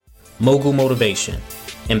Mogul Motivation,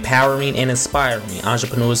 empowering and inspiring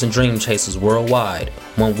entrepreneurs and dream chasers worldwide,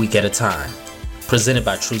 1 week at a time. Presented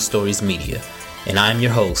by True Stories Media. And I am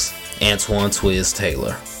your host, Antoine Twiz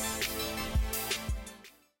Taylor.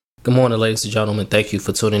 Good morning, ladies and gentlemen. Thank you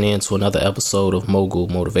for tuning in to another episode of Mogul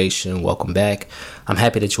Motivation. Welcome back. I'm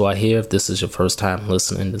happy that you are here. If this is your first time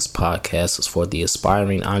listening, this podcast is for the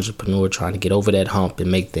aspiring entrepreneur trying to get over that hump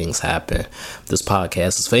and make things happen. This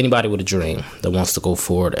podcast is for anybody with a dream that wants to go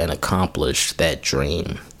forward and accomplish that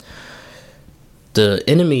dream. The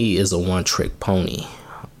enemy is a one-trick pony.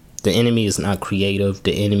 The enemy is not creative.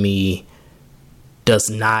 The enemy does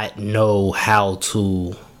not know how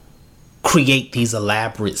to create these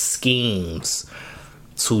elaborate schemes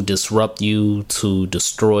to disrupt you, to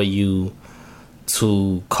destroy you,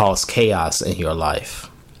 to cause chaos in your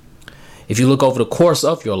life. If you look over the course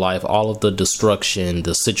of your life, all of the destruction,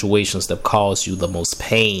 the situations that cause you the most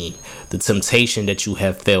pain, the temptation that you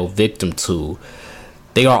have fell victim to,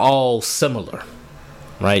 they are all similar,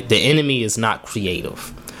 right? The enemy is not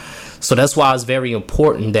creative. So that's why it's very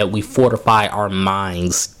important that we fortify our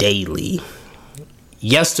minds daily.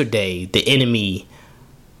 Yesterday, the enemy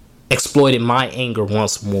exploited my anger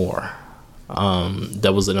once more.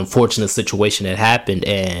 There was an unfortunate situation that happened,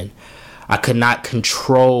 and I could not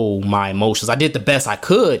control my emotions. I did the best I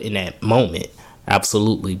could in that moment,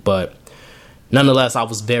 absolutely, but nonetheless, I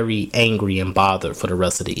was very angry and bothered for the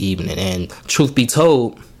rest of the evening. And truth be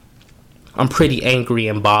told, I'm pretty angry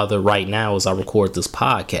and bothered right now as I record this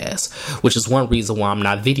podcast, which is one reason why I'm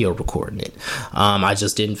not video recording it. I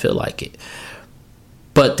just didn't feel like it.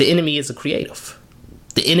 But the enemy isn't creative.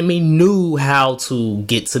 The enemy knew how to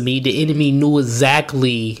get to me. The enemy knew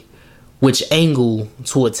exactly which angle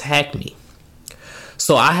to attack me.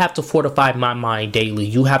 So I have to fortify my mind daily.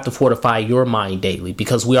 You have to fortify your mind daily,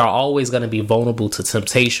 because we are always going to be vulnerable to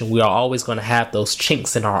temptation. We are always going to have those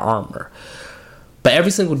chinks in our armor. But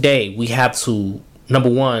every single day we have to, number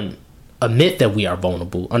one, admit that we are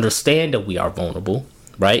vulnerable, understand that we are vulnerable,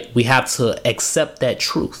 right? We have to accept that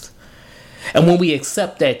truth. And when we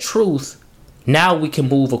accept that truth, now we can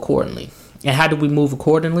move accordingly. And how do we move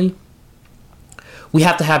accordingly? We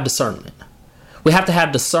have to have discernment. We have to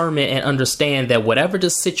have discernment and understand that whatever the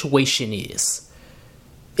situation is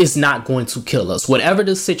not going to kill us. Whatever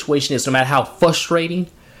the situation is, no matter how frustrating,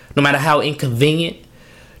 no matter how inconvenient,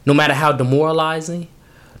 no matter how demoralizing,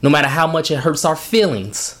 no matter how much it hurts our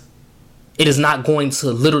feelings, it is not going to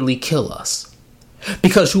literally kill us.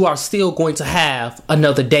 Because you are still going to have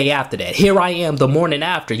another day after that. Here I am the morning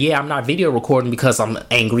after. Yeah, I'm not video recording because I'm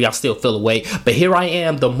angry. I still feel away. But here I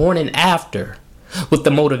am the morning after with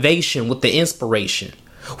the motivation, with the inspiration,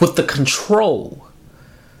 with the control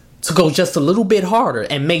to go just a little bit harder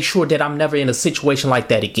and make sure that I'm never in a situation like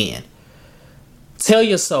that again. Tell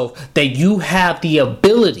yourself that you have the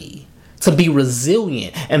ability to be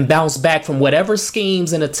resilient and bounce back from whatever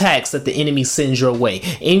schemes and attacks that the enemy sends your way.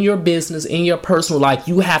 In your business, in your personal life,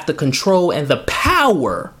 you have the control and the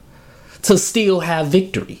power to still have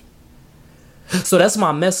victory. So that's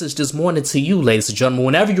my message this morning to you, ladies and gentlemen.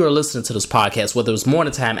 Whenever you're listening to this podcast, whether it's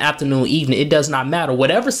morning time, afternoon, evening, it does not matter.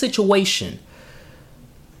 Whatever situation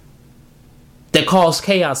that caused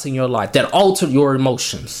chaos in your life, that altered your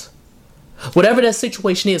emotions, whatever that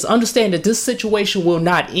situation is, understand that this situation will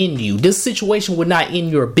not end you. This situation will not end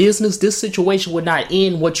your business. This situation will not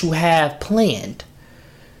end what you have planned.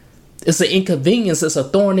 It's an inconvenience. It's a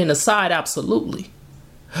thorn in the side, absolutely.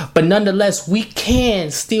 But nonetheless, we can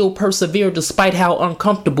still persevere despite how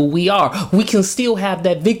uncomfortable we are. We can still have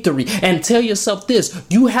that victory. And tell yourself this,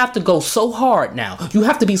 you have to go so hard now. You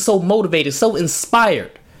have to be so motivated, so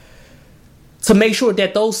inspired, to make sure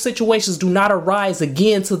that those situations do not arise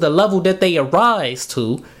again to the level that they arise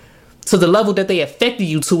to the level that they affected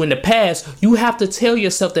you to in the past. You have to tell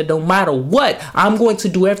yourself that no matter what, I'm going to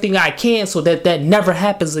do everything I can so that that never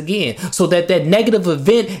happens again. So that that negative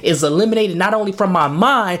event is eliminated not only from my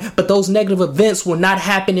mind, but those negative events will not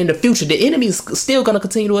happen in the future. The enemy is still going to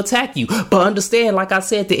continue to attack you. But understand, like I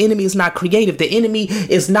said, the enemy is not creative. The enemy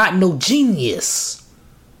is not no genius.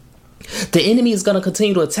 The enemy is going to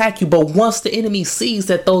continue to attack you, but once the enemy sees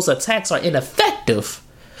that those attacks are ineffective,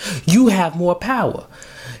 you have more power.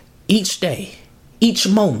 Each day, each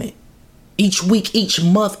moment, Each week, each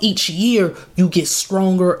month, each year, you get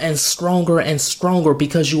stronger and stronger and stronger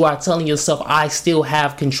because you are telling yourself, I still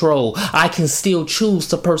have control. I can still choose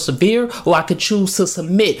to persevere, or I could choose to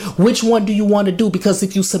submit. Which one do you want to do? Because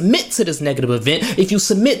if you submit to this negative event, if you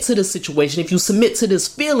submit to this situation, if you submit to this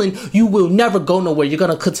feeling, you will never go nowhere. You're going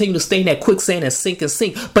to continue to stay in that quicksand and sink and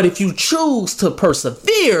sink. But if you choose to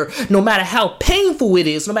persevere, no matter how painful it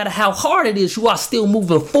is, no matter how hard it is, you are still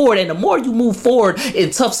moving forward. And the more you move forward in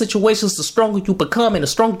tough situations, the stronger you become, and the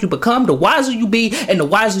stronger you become, the wiser you be, and the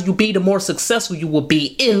wiser you be, the more successful you will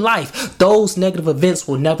be in life. Those negative events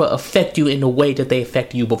will never affect you in the way that they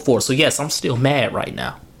affected you before. So yes, I'm still mad right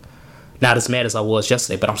now. Not as mad as I was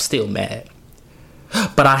yesterday, but I'm still mad.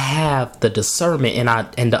 But I have the discernment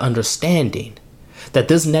and the understanding that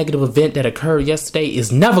this negative event that occurred yesterday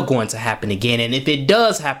is never going to happen again. And if it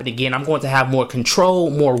does happen again, I'm going to have more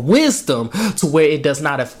control, more wisdom to where it does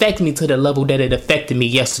not affect me to the level that it affected me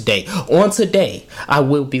yesterday. On today, I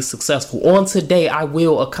will be successful. On today, I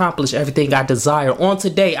will accomplish everything I desire. On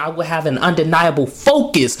today, I will have an undeniable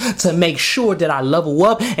focus to make sure that I level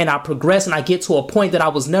up and I progress and I get to a point that I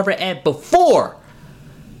was never at before.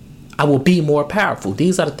 I will be more powerful.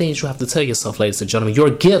 These are the things you have to tell yourself, ladies and gentlemen. Your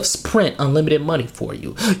gifts print unlimited money for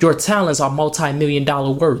you. Your talents are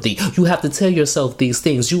multi-million-dollar worthy. You have to tell yourself these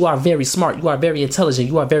things. You are very smart. You are very intelligent.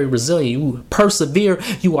 You are very resilient. You persevere.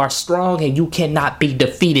 You are strong, and you cannot be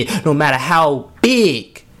defeated no matter how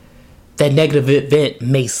big that negative event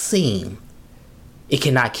may seem. It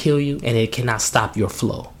cannot kill you, and it cannot stop your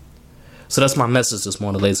flow. So that's my message this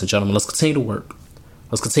morning, ladies and gentlemen. Let's continue to work.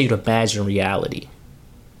 Let's continue to imagine reality.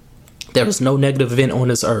 There is no negative event on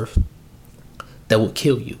this earth that will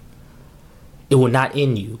kill you. It will not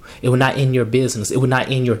end you. It will not end your business. It will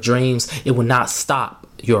not end your dreams. It will not stop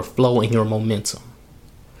your flow and your momentum.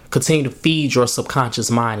 Continue to feed your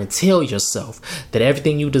subconscious mind and tell yourself that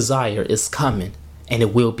everything you desire is coming and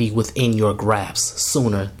it will be within your grasp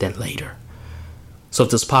sooner than later. So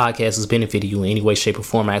if this podcast has benefited you in any way, shape, or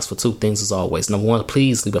form, I ask for two things as always. Number one,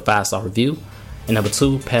 please leave a 5-star review. And number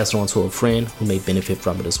two, pass it on to a friend who may benefit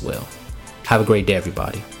from it as well. Have a great day,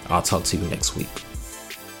 everybody. I'll talk to you next week.